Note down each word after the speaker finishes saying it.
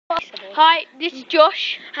Hi, this is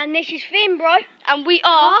Josh. And this is Finn, bro. And we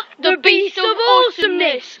are the Beasts of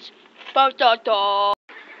Awesomeness. I've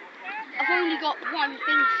only got one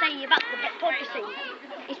thing to say about the toddler scene.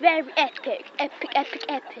 It's very epic. It's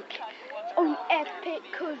only epic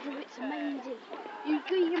because it's amazing. You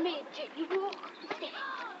go your midget, you walk,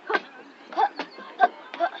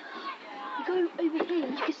 you go over here,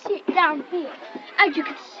 you can sit down here. As you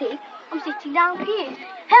can see, I'm sitting down here.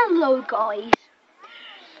 Hello, guys.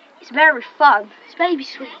 It's very fun. It's baby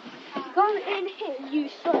sweet. Go in here, you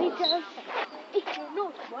slide down. If you're a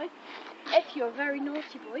naughty boy, if you're a very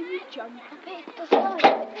naughty boy, you jump up it the slide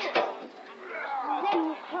like this. And then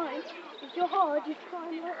you climb. If you're hard, you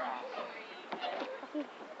climb like this.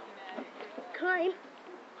 Climb,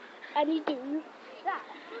 and you do that.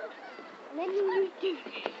 And then you do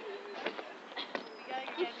this.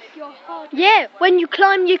 If you're hard. Yeah, when you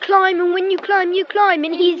climb, and when you climb,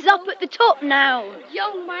 and he's up at the top now.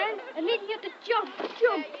 Young man, and then you have to jump.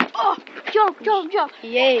 Oh, jump.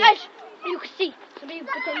 Yeah. As you can see, so we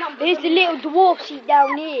put the number. There's the little dwarf seat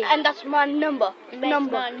down here. And that's my number.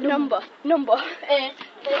 Number.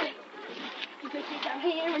 You can sit down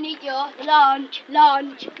here and eat your lunch.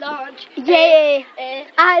 Yeah.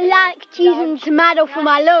 I like cheese and tomato for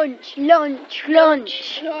my lunch. Lunch.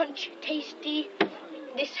 Tasty.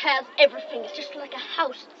 This has everything. It's just like a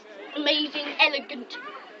house. It's amazing, elegant.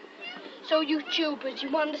 So YouTubers,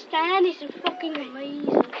 you understand? It's fucking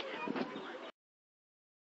amazing.